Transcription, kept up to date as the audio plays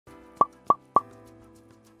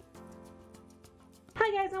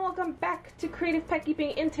Hi guys, and welcome back to Creative Pet Keeping.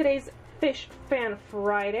 In today's Fish Fan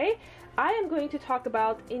Friday, I am going to talk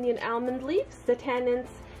about Indian almond leaves, the tannins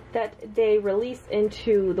that they release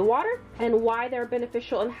into the water, and why they're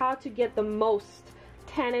beneficial and how to get the most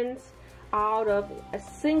tannins out of a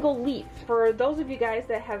single leaf. For those of you guys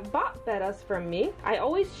that have bought bettas from me, I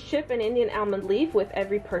always ship an Indian almond leaf with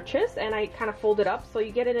every purchase, and I kind of fold it up so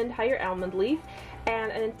you get an entire almond leaf.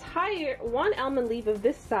 And an entire one almond leaf of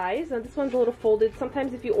this size, and this one's a little folded.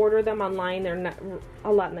 Sometimes if you order them online, they're not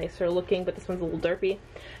a lot nicer looking, but this one's a little derpy.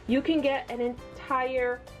 You can get an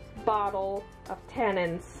entire bottle of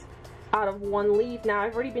tannins out of one leaf. Now,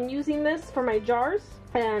 I've already been using this for my jars,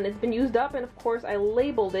 and it's been used up, and of course I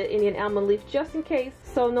labeled it Indian almond leaf just in case,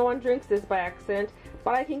 so no one drinks this by accident.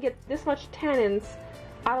 But I can get this much tannins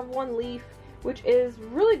out of one leaf, which is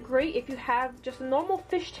really great if you have just a normal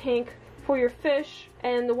fish tank for your fish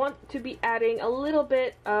and want to be adding a little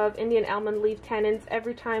bit of Indian almond leaf tannins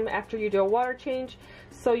every time after you do a water change,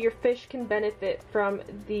 so your fish can benefit from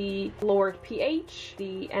the lowered pH,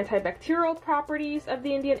 the antibacterial properties of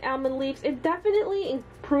the Indian almond leaves. It definitely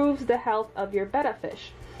improves the health of your betta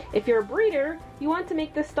fish. If you're a breeder, you want to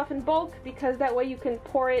make this stuff in bulk because that way you can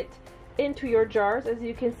pour it into your jars. As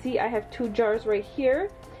you can see, I have 2 jars right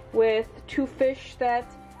here with 2 fish that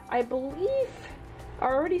I believe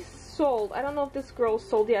are already sold. I don't know if this girl's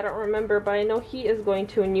sold yet, I don't remember, but I know he is going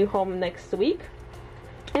to a new home next week.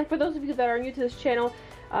 And for those of you that are new to this channel,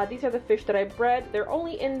 these are the fish that I bred. They're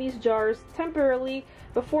only in these jars temporarily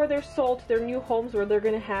before they're sold to their new homes where they're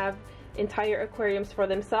going to have entire aquariums for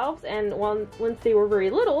themselves. And once they were very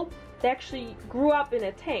little, they actually grew up in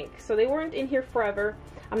a tank, so they weren't in here forever.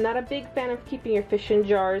 I'm not a big fan of keeping your fish in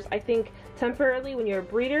jars. I think temporarily when you're a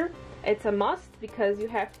breeder, it's a must because you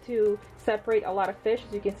have to separate a lot of fish.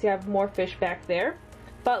 As you can see, I have more fish back there.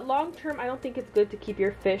 But long term, I don't think it's good to keep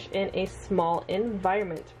your fish in a small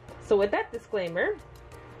environment. So with that disclaimer,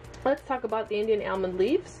 let's talk about the Indian almond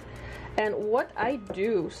leaves and what I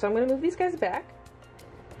do. So I'm going to move these guys back.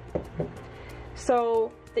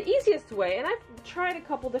 So the easiest way, and I've tried a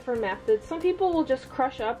couple different methods. Some people will just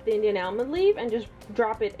crush up the Indian almond leaf and just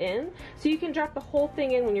drop it in. So you can drop the whole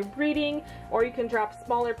thing in when you're breeding, or you can drop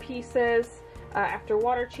smaller pieces after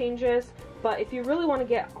water changes. But if you really want to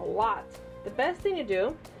get a lot, the best thing to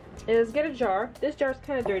do is get a jar. This jar is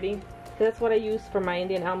kind of dirty. That's what I use for my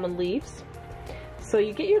Indian almond leaves. So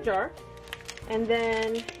you get your jar, and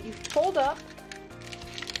then you fold up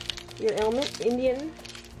your Indian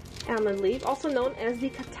almond leaf, also known as the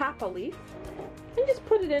Catappa leaf, and just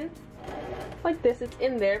put it in like this. It's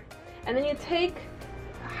in there, and then you take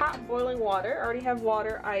hot boiling water. I already have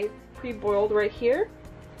water I pre-boiled right here,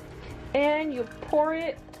 and you pour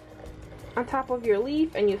it on top of your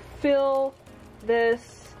leaf, and you fill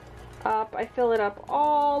this up. I fill it up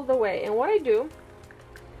all the way, and what I do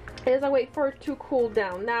is I wait for it to cool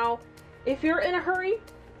down. Now, if you're in a hurry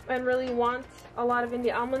and really want a lot of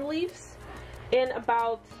Indian almond leaves, in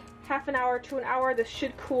about half an hour to an hour, this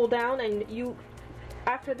should cool down, and you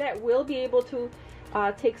after that will be able to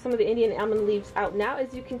take some of the Indian almond leaves out. Now,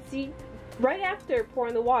 as you can see, right after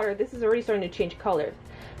pouring the water, this is already starting to change color.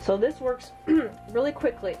 So this works really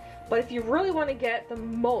quickly. But if you really want to get the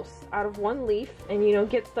most out of one leaf, and you know,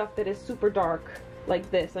 get stuff that is super dark like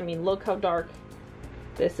this, I mean, look how dark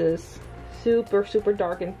this is. Super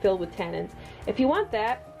dark and filled with tannins. If you want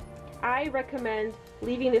that, I recommend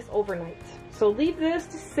leaving this overnight. So leave this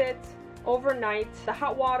to sit overnight. The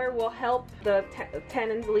hot water will help the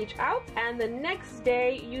tannins leach out, and the next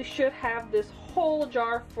day you should have this whole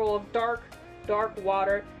jar full of dark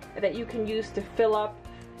water that you can use to fill up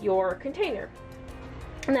your container.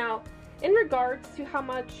 Now, in regards to how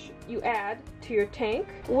much you add to your tank,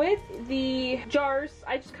 with the jars,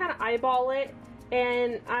 I just kind of eyeball it,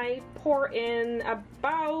 and I pour in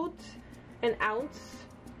about an ounce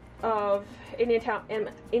of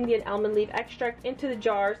Indian almond leaf extract into the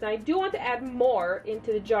jars. Now, I do want to add more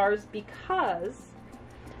into the jars because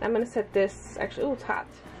I'm going to set this, actually, oh, it's hot.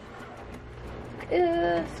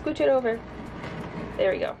 Scooch it over.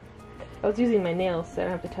 There we go. I was using my nails so I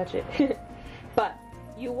don't have to touch it. But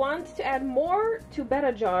you want to add more to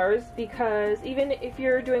betta jars because even if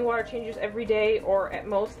you're doing water changes every day, or at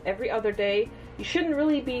most every other day, you shouldn't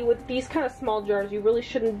really be, with these kind of small jars, you really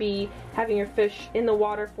shouldn't be having your fish in the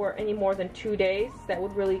water for any more than 2 days. That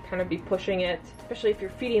would really kind of be pushing it, especially if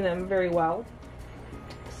you're feeding them very well.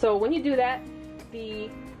 So when you do that, the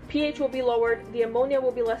pH will be lowered, the ammonia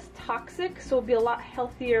will be less toxic, so it'll be a lot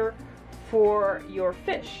healthier for your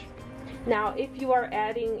fish. Now, if you are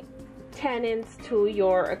adding tannins to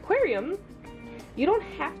your aquarium, you don't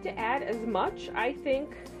have to add as much. I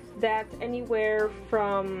think that anywhere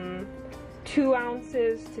from 2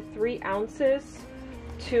 ounces to 3 ounces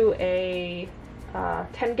to a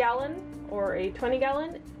 10-gallon or a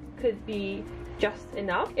 20-gallon could be just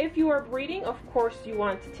enough. If you are breeding, of course you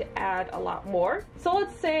want to add a lot more. So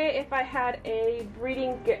let's say if I had a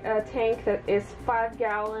breeding tank that is 5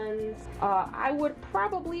 gallons, I would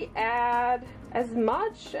probably add as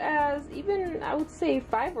much as even, I would say,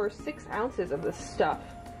 5 or 6 ounces of this stuff,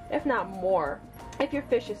 if not more. If your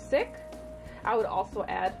fish is sick, I would also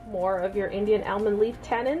add more of your Indian almond leaf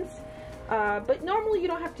tannins. But normally you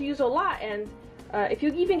don't have to use a lot, and if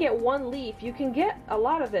you even get 1 leaf, you can get a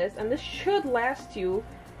lot of this, and this should last you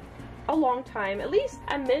a long time. At least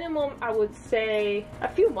a minimum, I would say a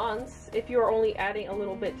few months, if you're only adding a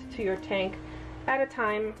little bit to your tank at a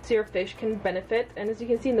time, so your fish can benefit. And as you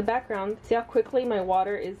can see in the background, see how quickly my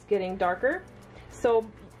water is getting darker. So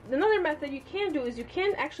another method you can do is you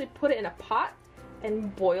can actually put it in a pot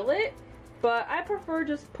and boil it, but I prefer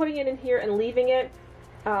just putting it in here and leaving it.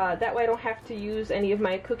 That way I don't have to use any of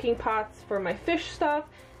my cooking pots for my fish stuff.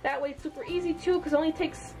 That way it's super easy too, because it only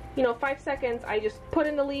takes, you know, 5 seconds. I just put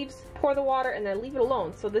in the leaves, pour the water, and then leave it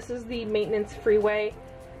alone. So this is the maintenance-free way.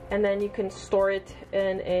 And then you can store it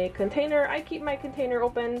in a container. I keep my container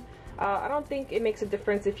open. I don't think it makes a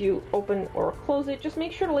difference if you open or close it. Just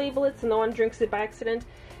make sure to label it so no one drinks it by accident.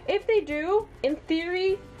 If they do, in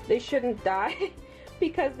theory, they shouldn't die.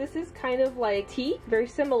 Because this is kind of like tea, very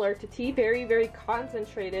similar to tea, very, very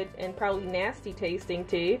concentrated and probably nasty tasting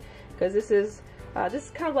tea. Because this is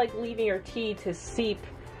kind of like leaving your tea to seep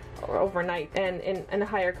overnight and in a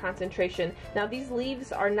higher concentration. Now these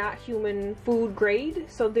leaves are not human food grade,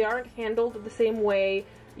 so they aren't handled the same way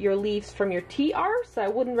your leaves from your tea are. So I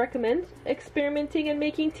wouldn't recommend experimenting and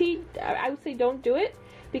making tea. I would say don't do it,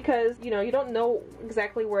 because you know, you don't know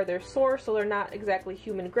exactly where they're sourced, so they're not exactly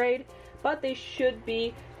human grade. But they should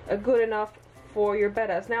be good enough for your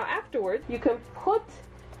bettas. Now afterwards, you can put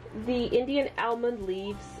the Indian almond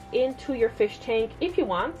leaves into your fish tank if you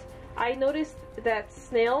want. I noticed that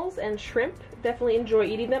snails and shrimp definitely enjoy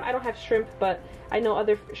eating them. I don't have shrimp, but I know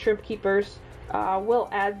other shrimp keepers will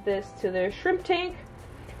add this to their shrimp tank.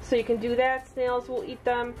 So you can do that. Snails will eat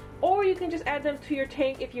them. Or you can just add them to your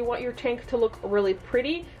tank if you want your tank to look really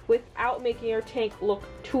pretty without making your tank look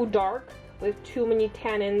too dark with too many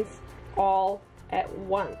tannins all at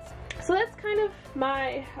once. So that's kind of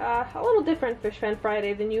my a little different Fish Fan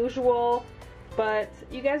Friday than usual, but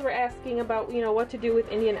you guys were asking about, you know, what to do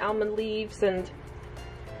with Indian almond leaves, and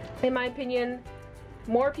in my opinion,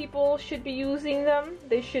 more people should be using them.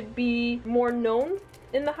 They should be more known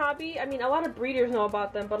in the hobby. I mean, a lot of breeders know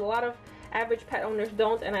about them, but a lot of average pet owners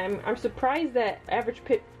don't, and I'm surprised that average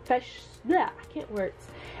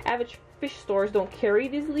average fish stores don't carry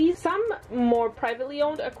these leaves. Some more privately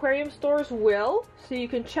owned aquarium stores will, so you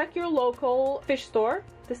can check your local fish store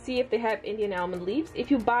to see if they have Indian almond leaves.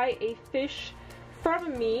 If you buy a fish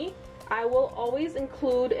from me, I will always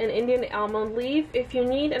include an Indian almond leaf. If you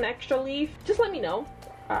need an extra leaf, just let me know.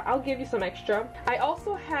 I'll give you some extra. I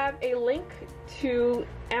also have a link to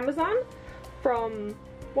Amazon from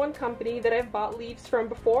one company that I've bought leaves from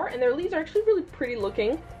before, and their leaves are actually really pretty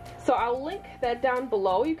looking. So I'll link that down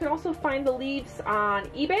below. You can also find the leaves on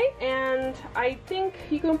eBay, and I think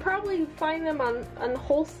you can probably find them on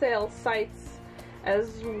wholesale sites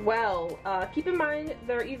as well. Keep in mind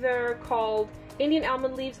they're either called Indian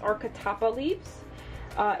almond leaves or Catappa leaves.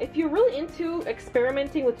 If you're really into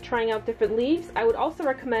experimenting with trying out different leaves, I would also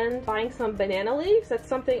recommend buying some banana leaves. That's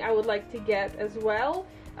something I would like to get as well.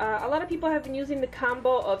 A lot of people have been using the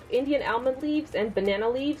combo of Indian almond leaves and banana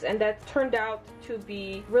leaves, and that turned out to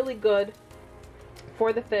be really good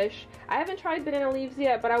for the fish. I haven't tried banana leaves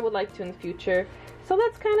yet, but I would like to in the future. So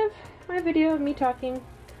that's kind of my video of me talking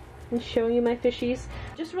and showing you my fishies.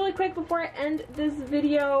 Just really quick before I end this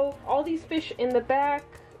video, all these fish in the back,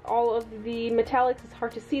 all of the metallics, it's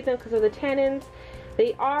hard to see them because of the tannins.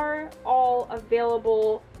 They are all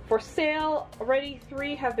available for sale. Already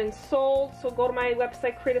 3 have been sold, so go to my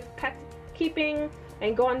website Creativepetkeeping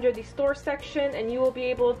and go under the store section, and you will be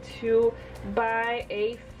able to buy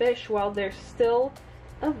a fish while they're still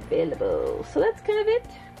available. So that's kind of it.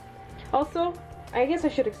 Also, I guess I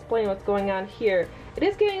should explain what's going on here. It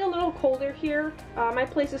is getting a little colder here. My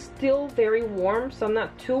place is still very warm, so I'm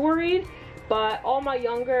not too worried, but all my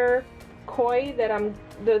younger koi that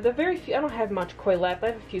the very few, I don't have much koi left, I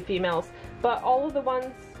have a few females, but all of the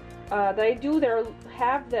ones that I do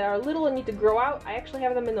that are little and need to grow out, I actually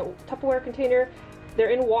have them in the Tupperware container.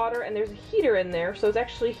 They're in water, and there's a heater in there, so it's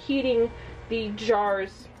actually heating the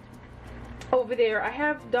jars over there. I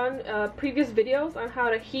have done previous videos on how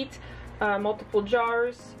to heat multiple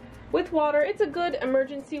jars with water. It's a good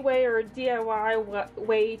emergency way or a DIY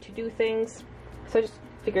way to do things. So I just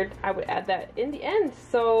figured I would add that in the end.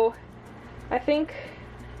 So I think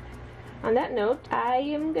on that note, I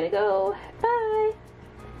am gonna go. Bye!